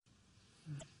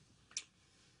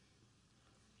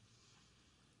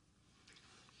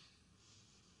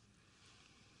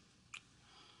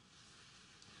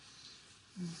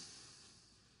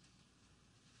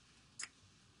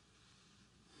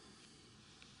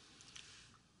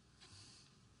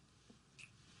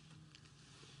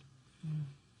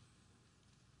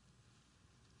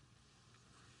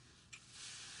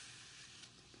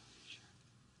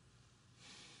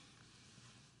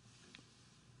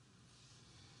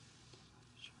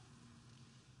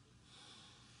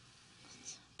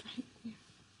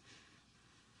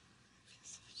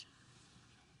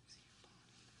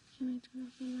I turn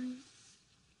off the light?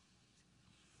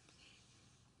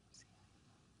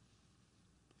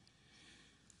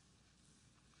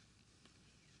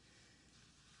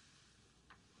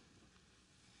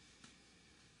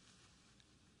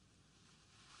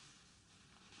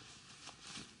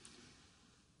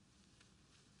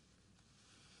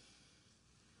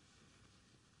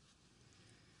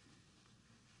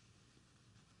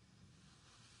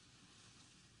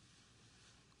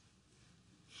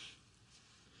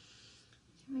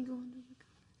 Can we go under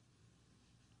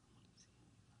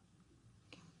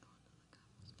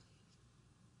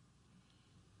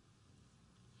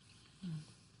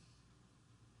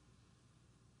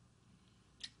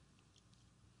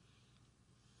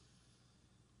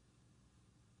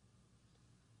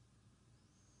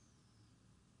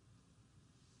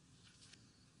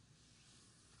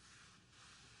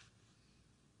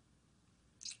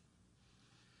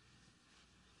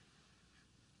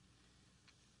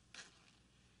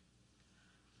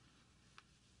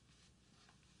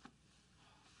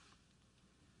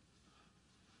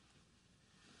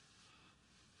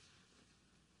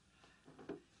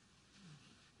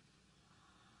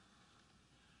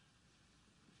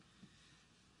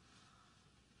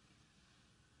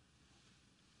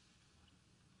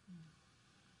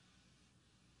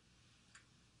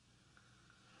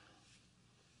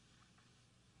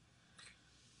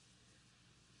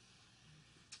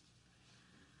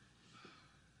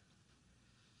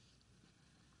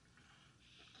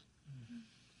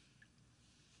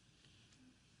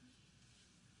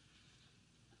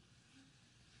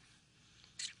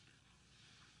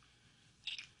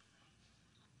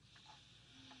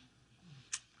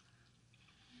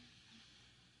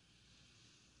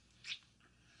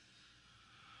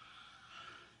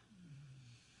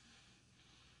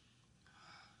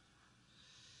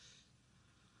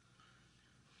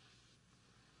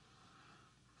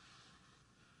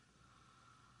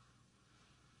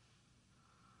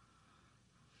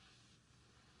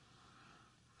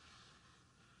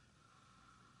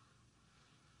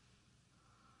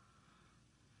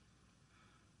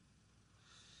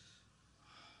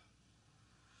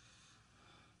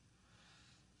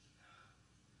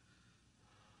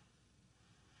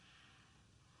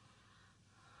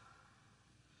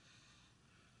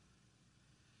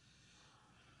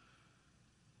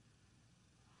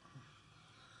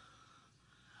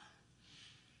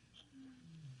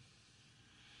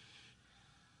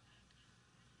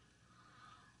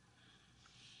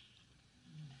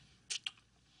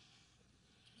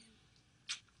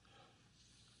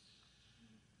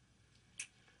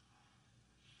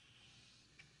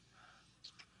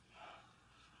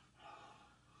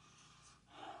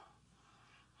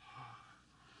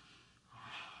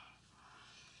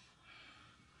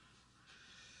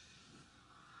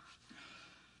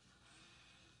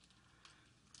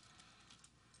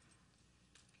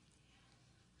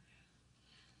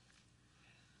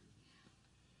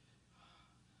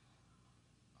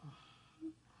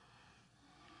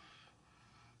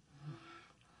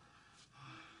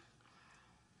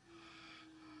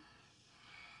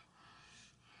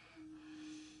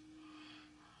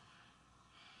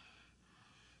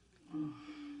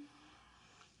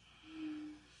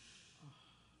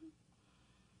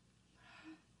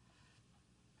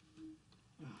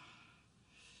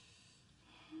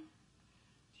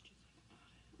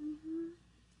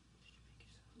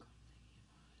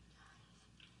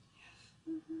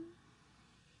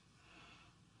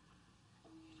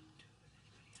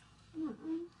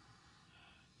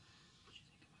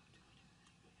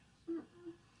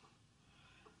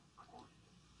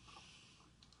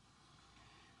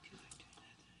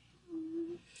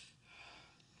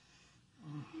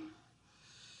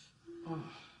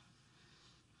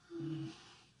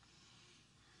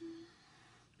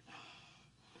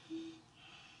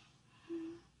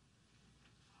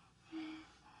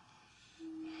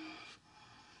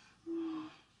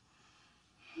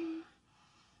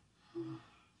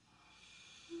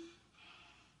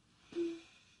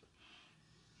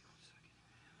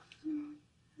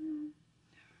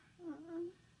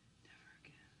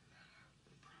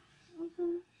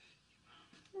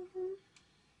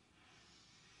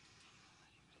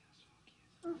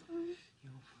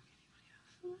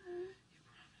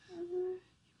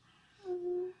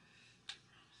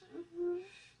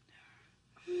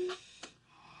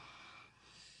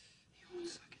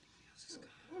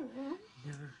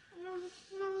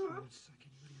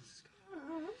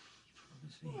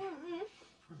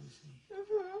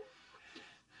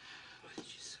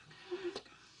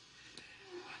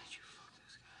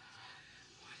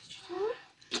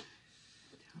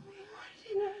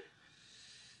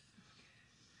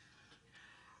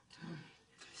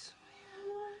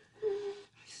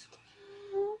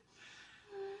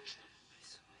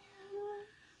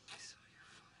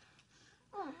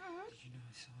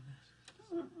I saw this?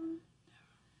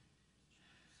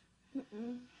 Did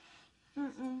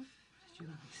you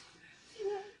let me see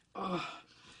that? Oh.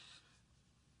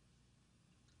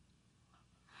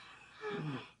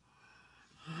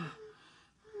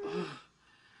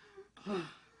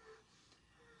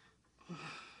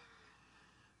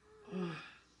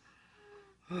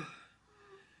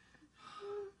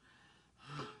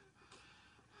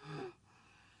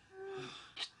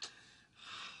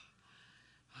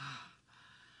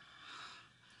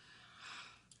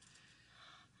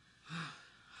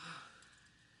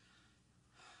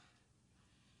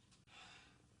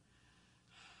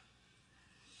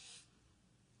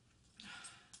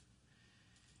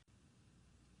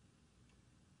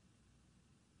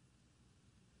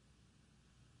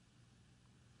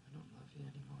 I don't love you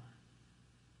anymore.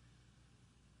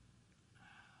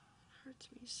 It hurts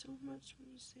me so much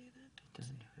when you say that. It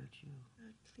doesn't hurt you.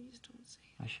 God, please don't say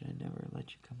I should have never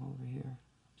let you come over here.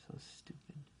 I'm so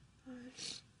stupid.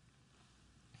 that.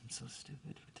 I'm so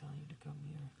stupid for telling you to come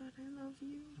here. But I love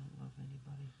you. I don't love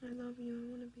anybody. I love you. I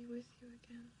want to be with you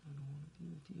again. I don't want to be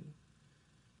with you.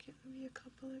 Can we be a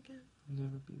couple again? I'll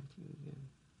never be with you again.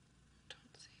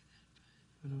 Don't say that, Bud.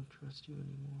 I don't trust you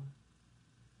anymore.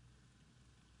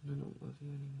 And I don't love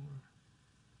you anymore.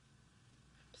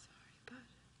 I'm sorry, Bud.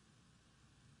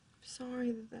 I'm sorry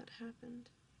that that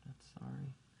happened. I'm not sorry.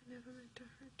 I never meant to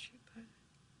hurt you, Bud.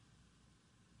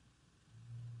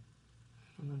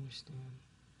 I don't understand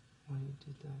why you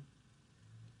did that.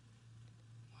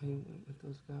 Why you went with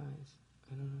those guys.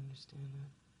 I don't understand that.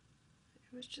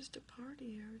 It was just a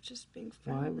party. I was just being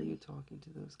friendly. Why were you talking to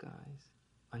those guys?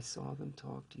 I saw them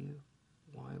talk to you.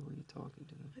 Why were you talking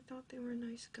to them? I thought they were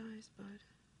nice guys, Bud.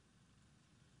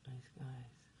 Nice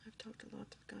guys. I've talked to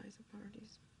lots of guys at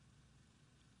parties.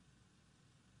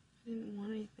 I didn't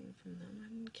want anything from them. I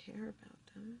didn't care about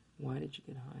them. Why did you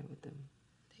get high with them?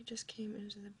 They just came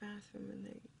into the bathroom and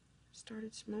they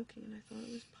started smoking, and I thought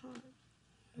it was pot.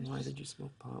 Why did you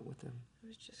smoke pot with them? I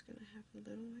was just going to have a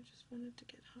little. I just wanted to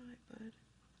get high, Bud.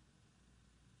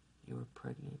 You were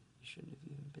pregnant. You shouldn't have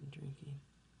even been drinking.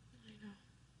 I know.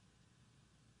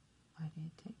 Why do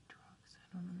you take drugs?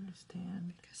 I don't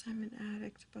understand. Because I'm an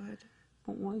addict, Bud.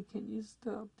 But why can't you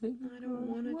stop taking drugs? I don't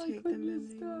want to take them anymore. Why can't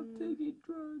you stop taking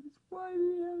drugs? Why do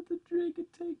you have to drink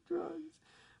and take drugs?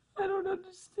 I don't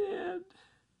understand.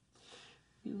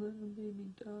 You let our baby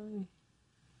die.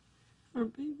 Our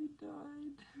baby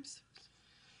died. I'm so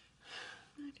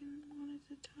sorry. I didn't want it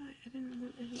to die. I didn't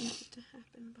want any of it to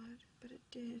happen, Bud. But it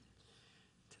did.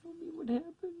 Tell me what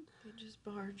happened. They just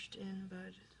barged in,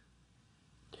 Bud.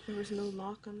 There was no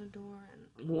lock on the door,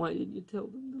 and why didn't you tell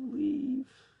them to leave?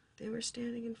 They were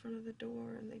standing in front of the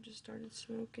door, and they just started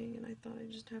smoking, and I thought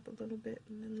I'd just have a little bit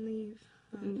and then leave.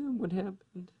 And then what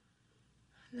happened?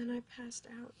 And then I passed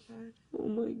out, Bud. Oh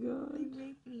my God. They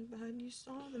raped me, Bud. You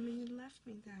saw them and you left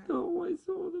me there. No, I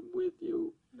saw them with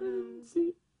you. No. I didn't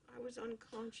see. I was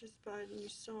unconscious, Bud, and you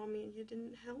saw me and you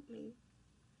didn't help me.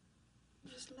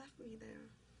 You just left me there.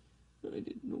 I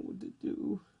didn't know what to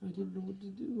do. I didn't know what to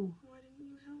do. Why didn't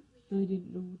you help me? I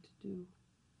didn't know what to do.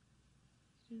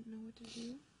 You didn't know what to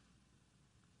do?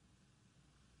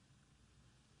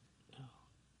 No.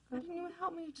 Why didn't you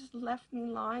help me? You just left me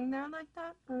lying there like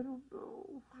that? I don't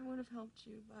know. I would have helped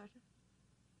you, Bud.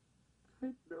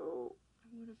 I know. I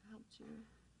would have helped you.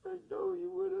 I know you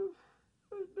would have.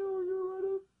 I know you would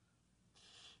have.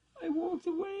 I walked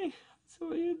away. I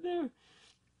saw you in there.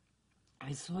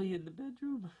 I saw you in the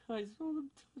bedroom. I saw them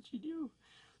touching you.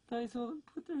 I saw them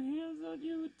put their hands on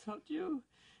you and touch you.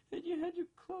 And you had your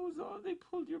clothes on. They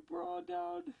pulled your bra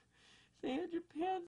down. They had your pants